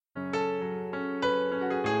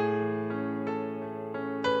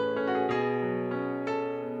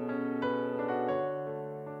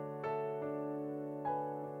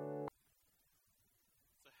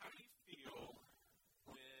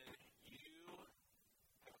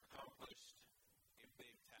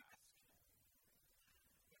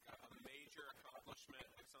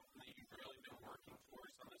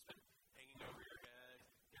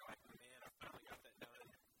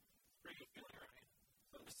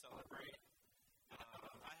right?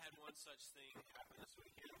 I had one such thing happen this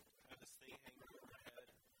weekend. I had this thing hanging over my head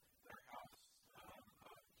in our house.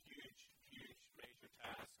 A huge, major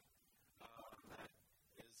task that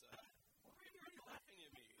is, why are you laughing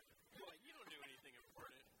at me? You're like, you don't do anything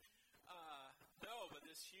important. No, but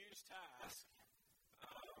this huge task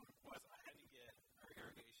was I had to get our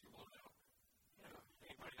irrigation blown out.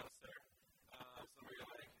 Anybody else there? Some of you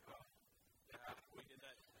are like, oh, yeah, we did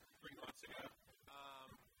that 3 months ago.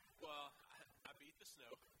 Well, I beat the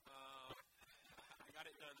snow. I got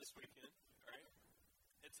it done this weekend, right?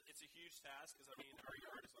 It's a huge task because, our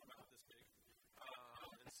yard is about this big.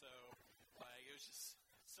 And so, it was just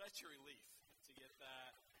such a relief to get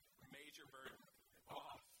that major burden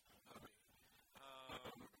off of me.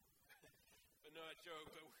 But no, a joke.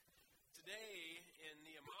 But today in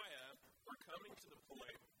Nehemiah, we're coming to the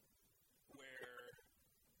point where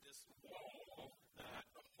this wall that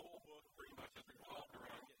the whole book pretty much has revolved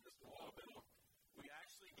around getting this wall built, we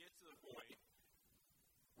actually get to the point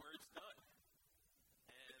where it's done.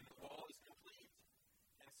 And the wall is complete.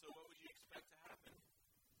 And so what would you expect to happen?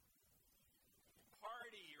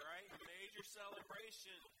 Party, right? Major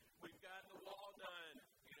celebration. We've got the wall done.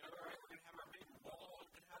 Right? We're going to have our big wall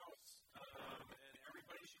open house. And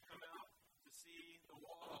everybody should come out to see the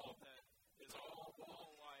wall that is all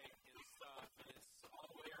wall-like and stuff. And it's all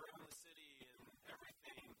the way around the city and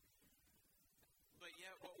everything. But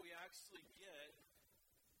yet what we actually get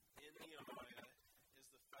in Nehemiah is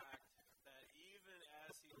the fact that even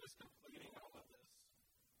as he was completing all of this,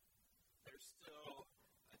 there's still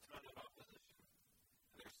a ton of opposition.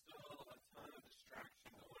 There's still a ton of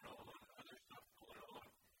distraction going on, other stuff going on.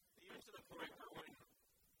 Even to the point where when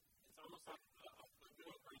it's almost like a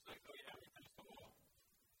footnote where he's like, oh yeah, we finished the wall.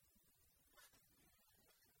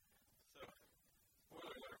 So,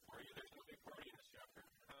 spoiler alert for you, there's no big party in this chapter.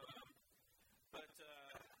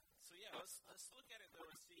 So yeah, let's look at it though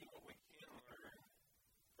and see what we can learn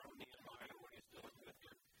from Nehemiah and what he's dealing with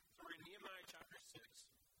here. So we're in Nehemiah chapter 6,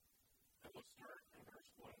 and we'll start in verse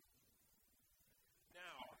 1.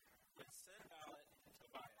 Now, when Sanballat and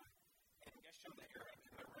Tobiah and Geshem the Arab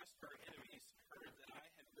and the rest of our enemies heard that I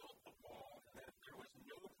had built the wall and that there was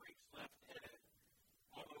no breach left in it,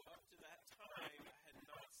 although up to that time I had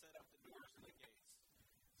not set up the doors and the gates.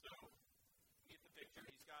 So, you get the picture.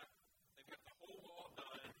 They've got the whole wall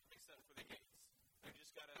done except for the gates. They've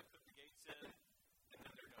just got to put the gates in, and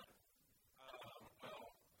then they're done.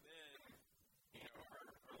 Then,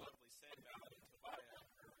 our lovely Sanballat and Tobiah,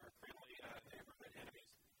 our friendly neighborhood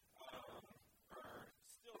enemies, are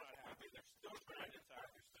still not happy. They're still trying to attack.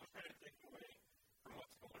 They're still trying to take away from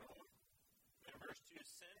what's going on. In verse 2,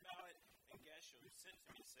 Sanballat and Geshem sent to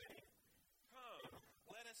me, saying, come,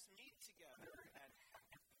 let us meet together at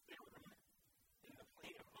Hakatharim in the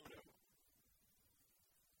plain of Ono.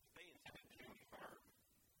 They intended to do me harm.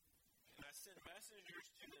 And I sent messengers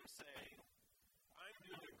to them, saying, I'm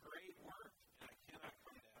doing a great work, and I cannot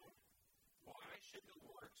come down. Why should the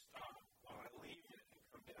work stop while I leave it and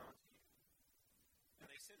come down to you? And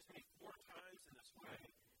they sent to me 4 times in this way,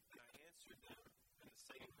 and I answered them in the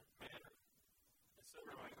same manner. And so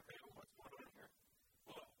we're like, okay, well, what's going on here?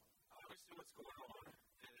 Well, obviously what's going on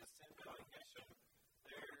is Sanballat and Geshem,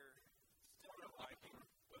 they're still not liking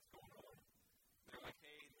what's going on. They're like,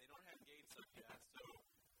 hey, they don't have gates up yet, so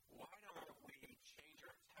why don't we change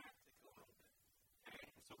our tactic a little bit? Okay,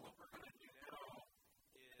 so what we're going to do now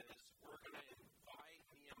is we're going to invite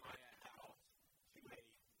Nehemiah out to a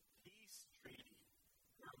peace treaty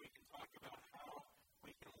where we can talk about how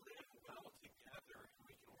we can live well together and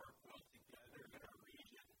we can work well together in our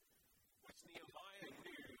region, which Nehemiah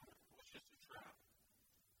knew was just a trap.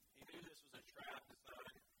 He knew this was a trap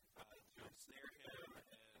designed to ensnare him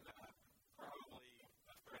and probably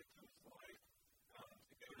a threat to his life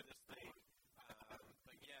to go to this thing.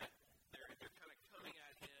 But yet, they're kind of coming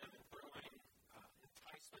at him and throwing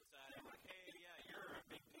enticements at him like, hey, yeah, you're a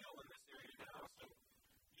big deal in this area now, so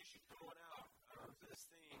you should come on out to this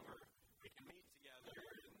thing where we can meet together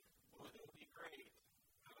and it'll be great.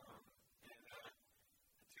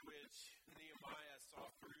 To which Nehemiah saw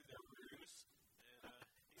through their ruse, and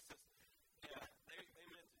he says, yeah, they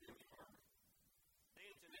meant to do me harm. They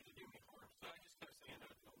intended to do me harm, so I just kept saying no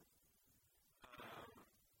to them.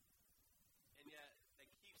 And yet, they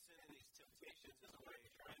keep sending these temptations his way,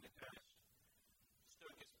 trying to kind of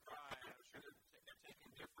stoke his pride. I'm sure they're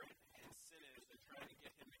taking different incentives. They're trying to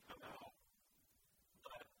get him to come out.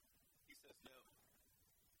 But he says no.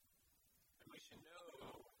 And we should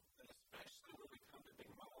know that especially when we come to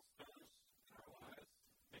big milestones in our lives,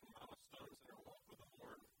 big milestones in our walk with the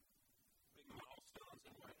Lord, big milestones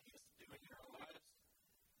in what He is doing in our lives,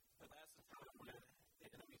 that that's the time when the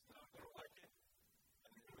enemy's knocking.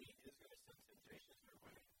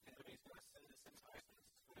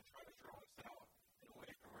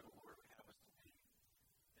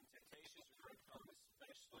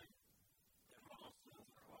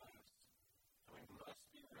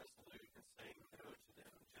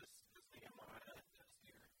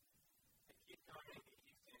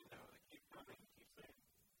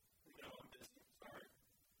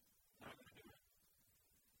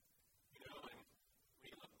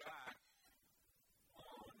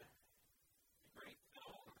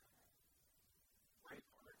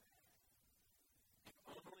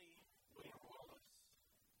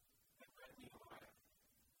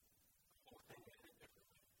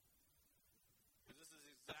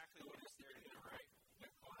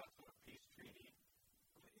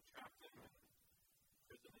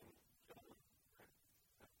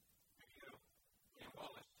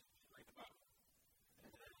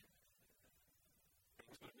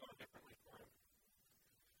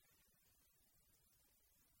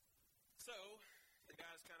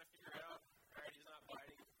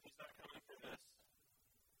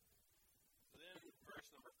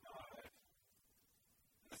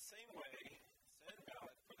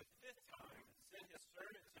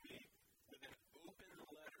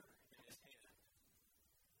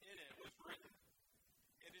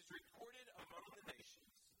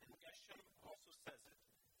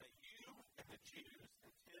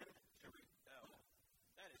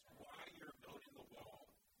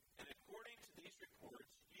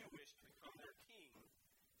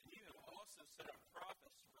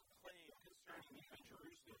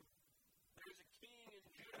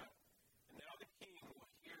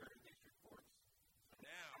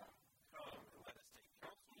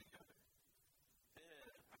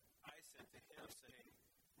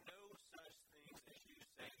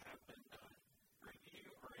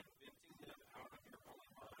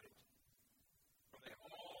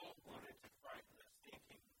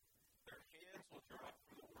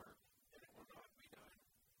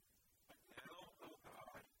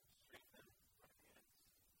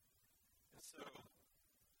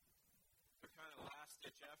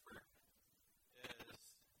 effort is,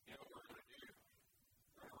 you know what we're going to do?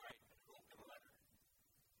 We're going to write an open letter.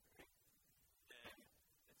 Right? And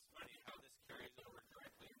it's funny how this carries over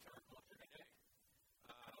directly into our culture today.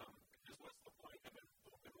 Because what's the point of an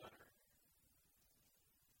open letter?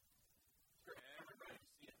 For everybody to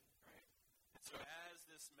see it, right? And so as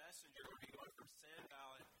this messenger would be going from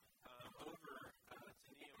Sanballat over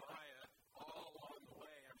to Nehemiah, all along the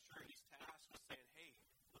way, I'm sure he's tasked with saying, hey,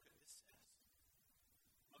 look what this says.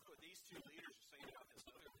 Look what these two leaders are saying about this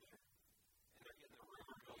other leader. And they're getting the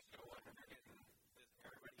rumor mills going, and they're getting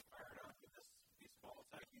everybody fired up with these false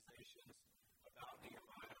accusations about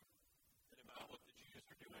Nehemiah and about what the Jews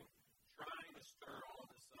are doing, trying to stir all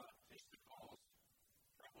this up just to cause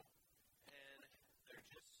trouble. And they're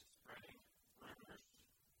just spreading rumors.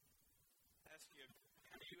 I ask you,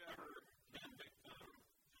 have you ever been victim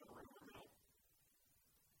to a rumor mill?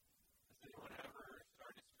 Has anyone ever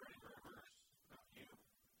started spreading rumors about you?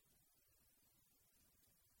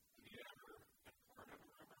 Have you ever been part of a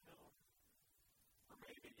rumor mill? Or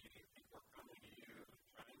maybe people are coming to you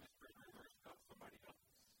trying to spread rumors about somebody else?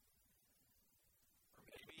 Or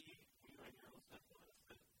maybe you and your own sinfulness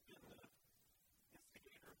have been the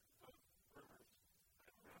instigator of rumors.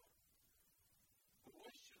 I don't know. But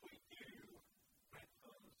what should we do when it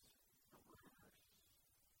comes to rumors?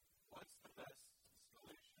 What's the best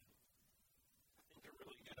solution? I think a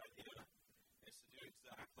really good idea is to do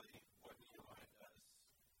exactly what Nehemiah does.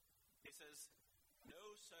 He says, no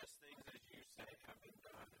such things as you say have been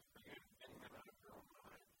done, for you inventing them out of your own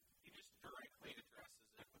mind. He just directly addresses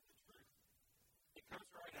it with the truth. He comes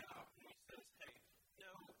right out and he says, hey,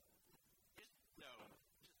 no.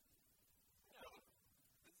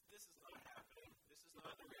 This is not happening. This is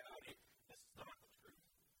not the reality. This is not the truth.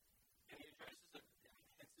 And he addresses it and he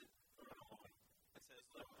hits it head on and says,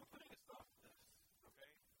 look, I'm putting a stop to this.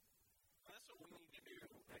 Okay? And that's what we need to do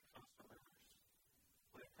when it comes to rumors.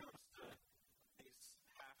 When it comes to these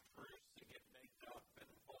half-truths that get baked up and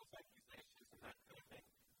false accusations and that kind of thing,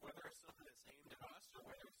 whether it's something that's aimed at us or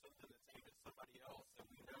whether it's something that's aimed at somebody else that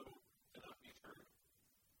we know to not be true,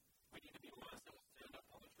 we need to be the ones that will stand up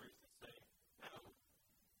on the truth and say, no,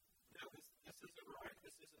 this isn't right,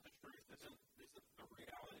 this isn't the truth, this isn't the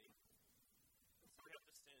reality. And so we have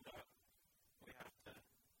to stand up. We have to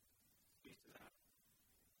speak to that.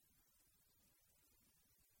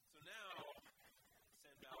 So now,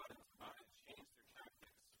 Sanballat and Tobiah changed their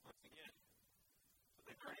tactics once again. So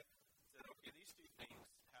they already said, okay, these two things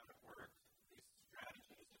haven't worked. These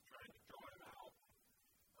strategies of trying to draw him out,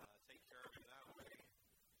 take care of him that way.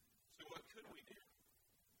 So what could we do?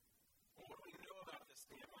 Well, what do we know about this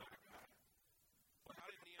Nehemiah guy? Well, how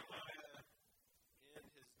did Nehemiah end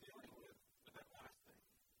his dealing with that last thing?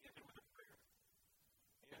 He ended with a prayer.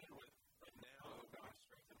 He ended with, right now, oh God,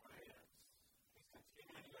 strengthen my hands. He's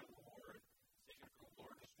continuing to go to the Lord, seeking for the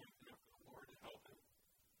Lord to strengthen him, for the Lord to help him.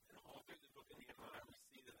 And all through the book of Nehemiah, we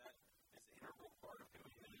see that is an integral part of who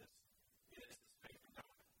he is. It is his faith in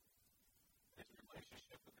God, his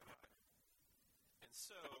relationship with God. And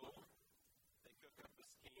so, they cook up a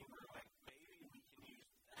scheme where, like, maybe we can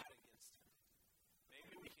use that against him.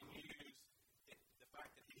 Maybe we can use the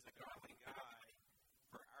fact that he's a godly guy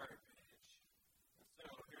for our advantage. And so,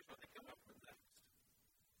 here's what they come up with next.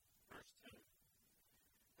 Verse 2.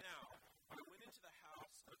 Now, I went into the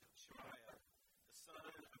house of Shemaiah, the son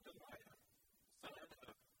of Deliah, son of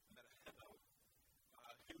Metahebel,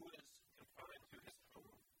 who was confined to his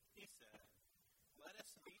home. He said, let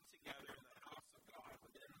us meet together in the house of God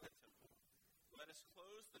within the temple. Let us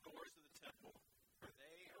close the doors of the temple, for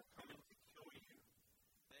they are coming to kill you.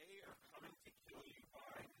 They are coming to kill you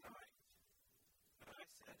by night. And I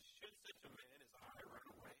said, should such a man as I run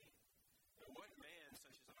away? And what man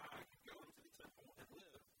such as I could go into the temple and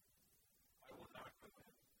live? I will not go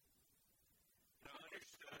in. And I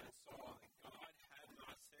understood and saw that God had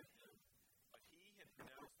not sent him, but he had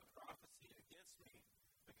pronounced the prophecy against me,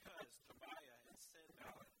 because Tobiah and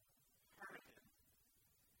Sanballat hired him.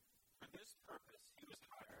 For this purpose he was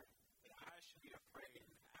hired, that I should be afraid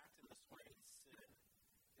and act in this way and sin.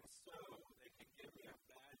 And so they could give me a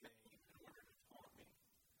bad name in order to taunt me.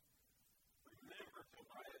 Remember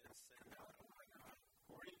Tobiah and Sanballat, oh my God,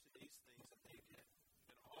 according to these things that they did,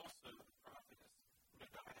 and also the prophetess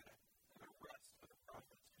Nehemiah and the rest of the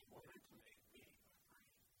prophets who wanted to make me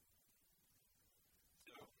afraid.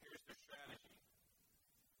 So here's their strategy.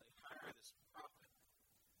 They hire this prophet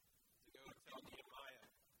to go and tell Nehemiah,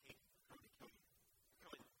 hey, we're coming to kill you. We're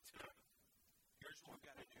coming tonight. Here's what we've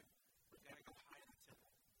got to do. We've got to go hide in the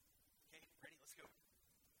temple. Okay?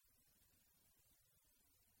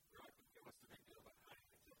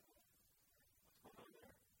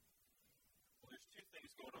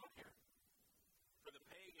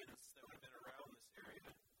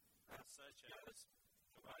 such as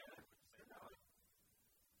Nehemiah and Sanballat.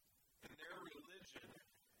 In their religion,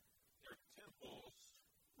 their temples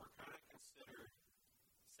were kind of considered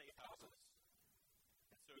safe houses.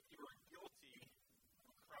 And so if you were guilty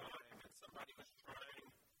of a crime and somebody was trying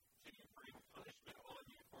to bring punishment on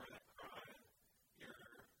you for that crime, your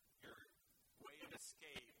way of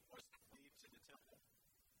escape was to flee to the temple,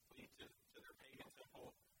 flee to their pagan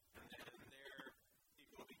temple, and then there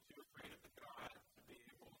people would be too afraid of the God to be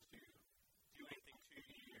able to do anything to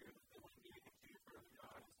you. They wouldn't do anything to you for the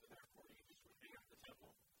God, and so therefore you just would hang out at the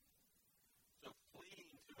temple. So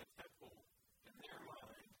fleeing to a temple, in their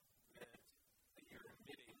mind, meant that you're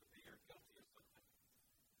admitting that you're guilty of something.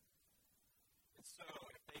 And so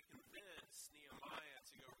if they convince Nehemiah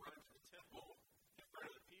to go run to the temple in front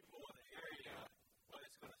of the people in the area, what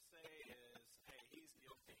it's going to say is, hey, he's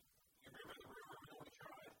guilty. You remember the rumor mill we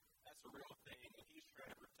tried? That's a real thing, and he's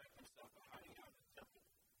trying to protect himself by hiding out in the temple.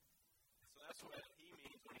 So that's what he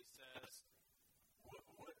means when he says, what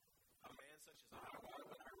a man such as I, why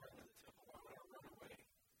would I run to the temple? Why would I run away?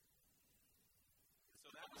 And so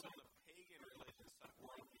that was on the pagan religion side,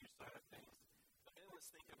 worldview side of things. But then let's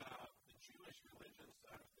think about the Jewish religion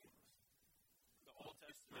side of things. The Old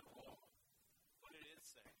Testament law. What did it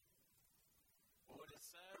say? Well, what it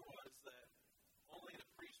said was that only the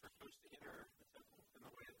priests were supposed to enter the temple in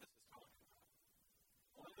the way that this is talking about.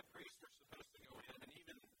 Only the priests were supposed to go in, and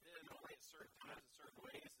even then, only at certain times, in certain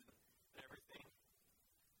ways, and everything.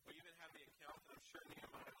 We even have the account that I'm sure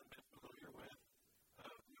Nehemiah would have been familiar with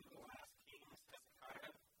of one of the last kings,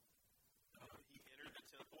 Hezekiah. He entered the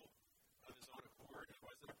temple of his own accord. He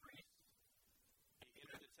wasn't a priest. He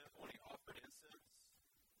entered the temple and he offered incense.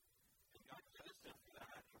 And God judged him for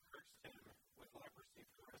that and cursed him with leprosy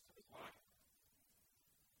for the rest of his life.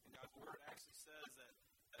 And God's word actually says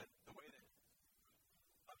that the way that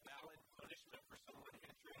a valid punishment for someone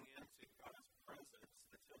entering into God's presence,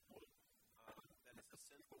 the temple, that is a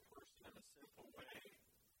sinful person in a sinful way,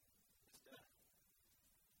 is death.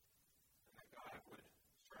 And that God would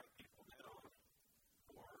strike people down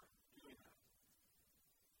for doing that.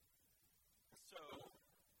 And so,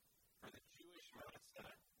 for the Jewish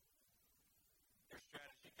mindset, their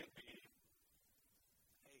strategy could be,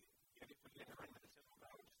 hey, if we get run to the temple,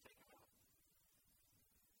 God would just take him out.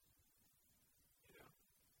 You know?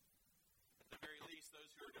 At the very least,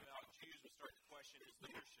 those who are devout Jews would start to question his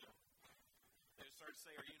leadership. They would start to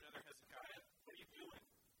say, are you another Hezekiah? What are you doing?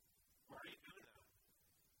 Why are you doing that?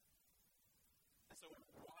 And so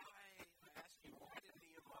I ask you, why did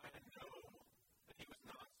Nehemiah know that he was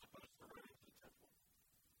not supposed to run into the temple?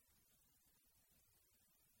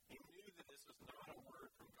 He knew that this was not a word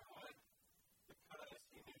from God because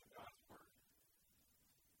he knew God's word.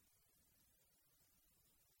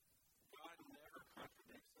 God never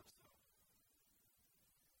contradicts himself.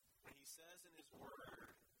 When he says in his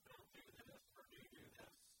word, don't do this or do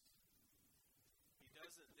this, he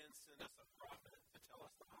doesn't then send us a prophet to tell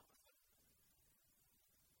us the opposite.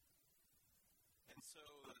 And so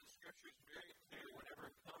the scripture is very clear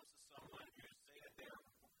whenever it comes to someone who say that they are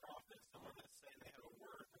a prophet, someone that's saying they have a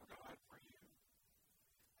word from God for you,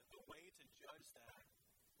 and the way to judge that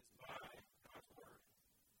is by God's word,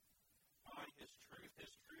 by his truth.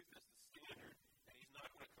 His truth is the standard, and he's not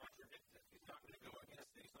going to contradict it. He's not going to go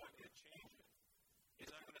against it. He's not going to change it.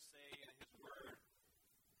 He's not going to say in his word,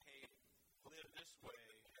 hey, live this way,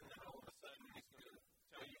 and then all of a sudden he's going to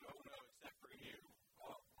tell you, oh no, except for you.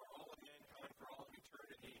 For all of mankind, for all of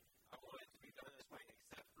eternity, I want it to be done this way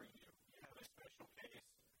except for you. You have a special case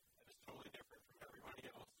that is totally different from everybody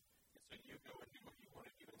else, and so you go and do what you want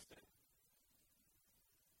to do instead.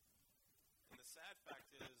 And the sad fact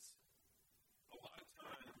is, a lot of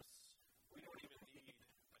times, we don't even need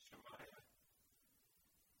a Shemaiah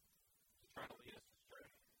to try to lead us astray.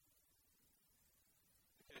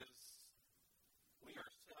 Because we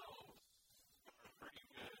ourselves are pretty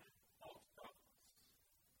good false prophets.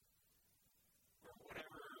 Where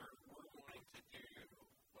whatever we're wanting to do,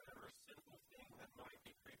 whatever sinful thing that might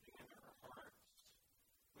be creeping into our hearts,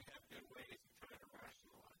 we have good ways of trying to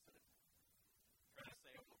rationalize it. Trying to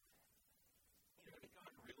say, well, did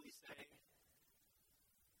God really say?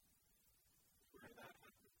 Where did that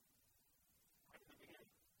happen? Right in the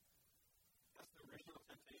beginning. That's the original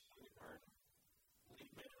temptation in the garden.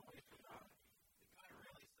 Lead men away from God. Did God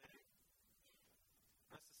really say?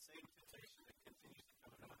 That's the same temptation that continues to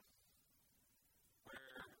come at us.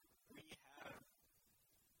 Where we have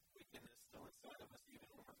wickedness still inside of us, even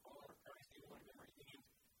when we're following Christ, even when we're redeemed,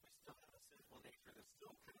 we still have a sin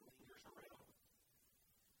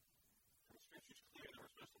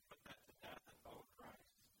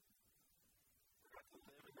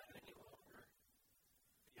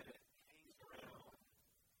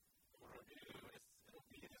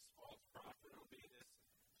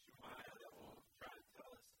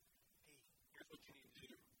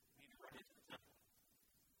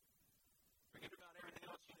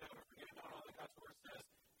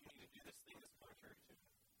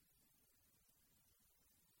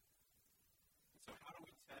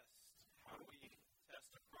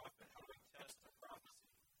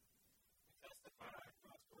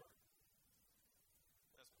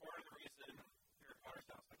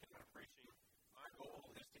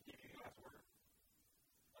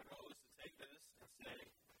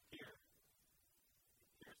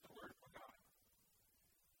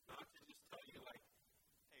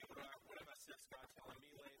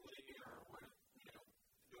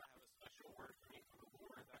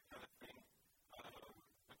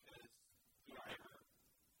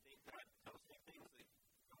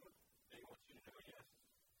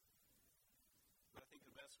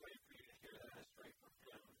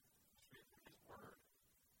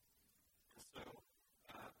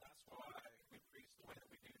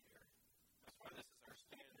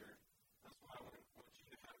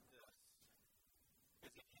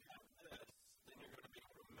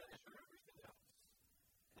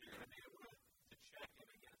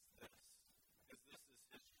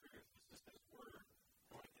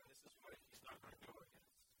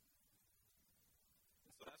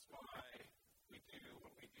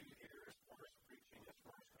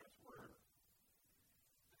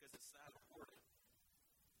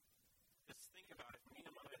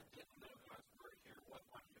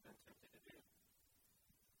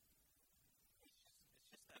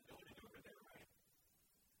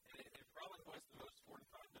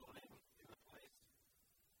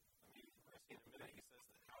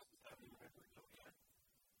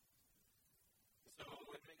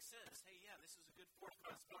makes sense. Hey, yeah, this is a good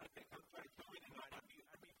fortified spot. If they come try to kill me tonight, I'd be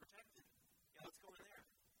protected. Yeah, let's go in there.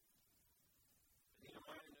 But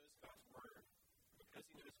Nehemiah knows God's word. Because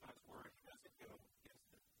he knows God's word, he doesn't go against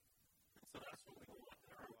it. And so that's what we want in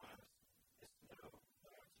our lives, is to know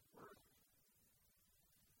God's word.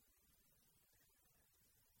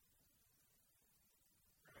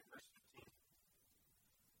 All right, verse 15.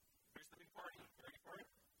 Here's the big party. You ready for it?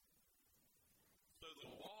 So the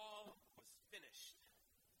wall was finished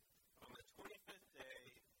on the 25th day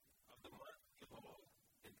of the month Elul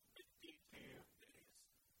in 52 days.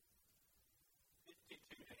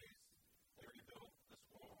 52 days they rebuilt this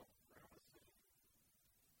wall around the city.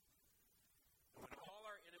 And when all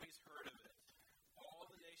our enemies heard of it, all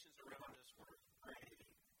the nations around us were afraid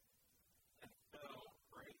and fell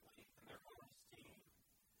greatly in their own esteem.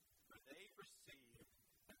 For they perceived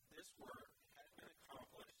that this work had been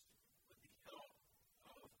accomplished with the help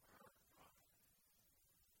of our God.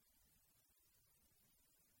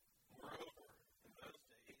 Moreover, in those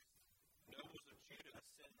days, nobles of Judah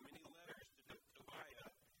sent many letters to Tobiah,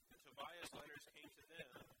 and Tobiah's letters came to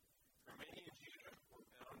them, for many in Judah were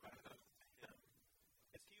bound by an oath to him,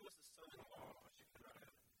 as he was the son-in-law of Shechaniah,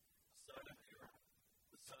 the son of Aaron,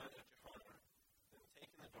 the son of Jehoiada, and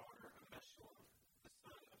taken the daughter of Meshullam, the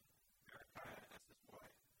son of Berechiah, as his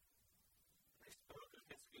wife. They spoke of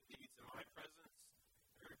his good deeds in my presence,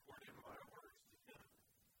 and reported my words to him.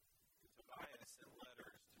 And Tobiah sent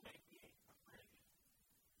letters to make me afraid.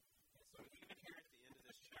 And so even here at the end of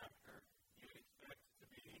this chapter, you would expect it to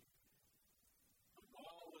be, the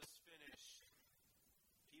wall was finished.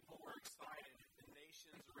 People were excited. The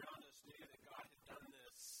nations around us knew that God had done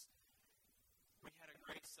this. We had a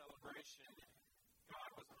great celebration.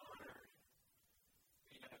 God was honored.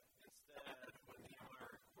 Yet instead, what Nehemiah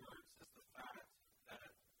records is the fact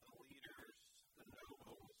that the leaders, the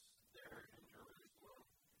nobles there in Jerusalem,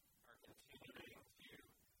 are continuing to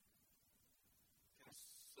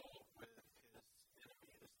consult with his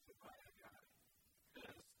enemy, this Tobiah guy,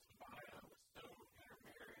 because Tobiah was so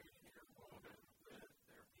intermarried and interwoven with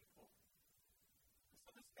their people. And so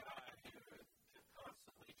this guy who had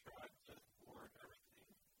constantly tried to thwart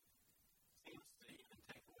everything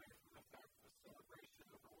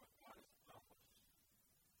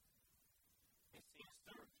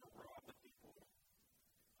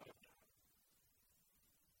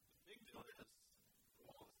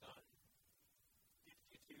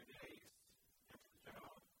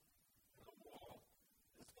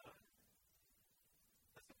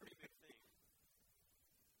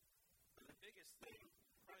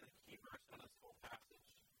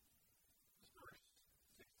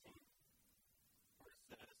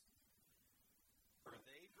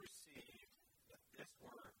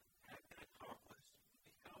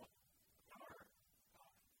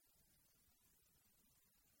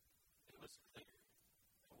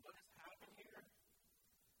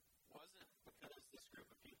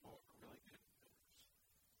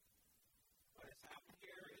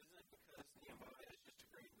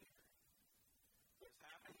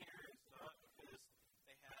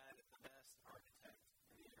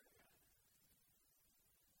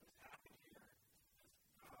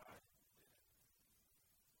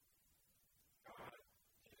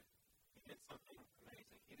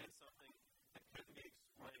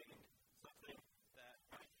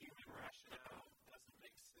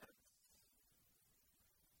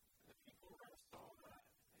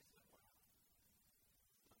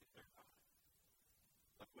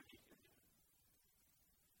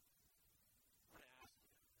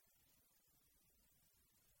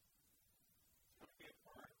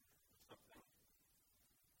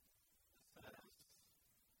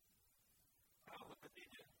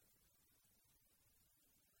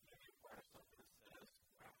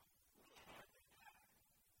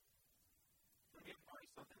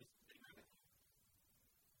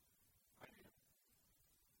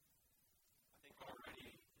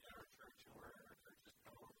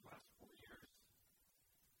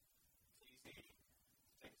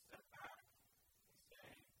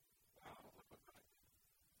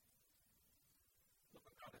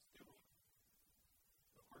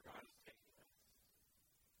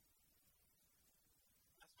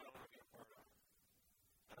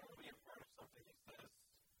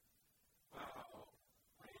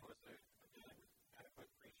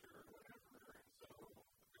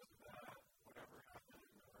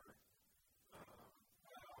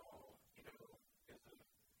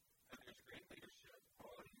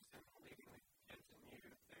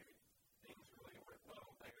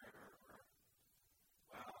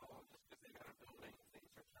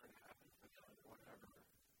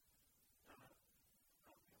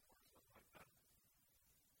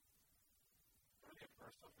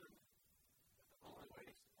something, but the only way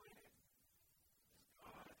to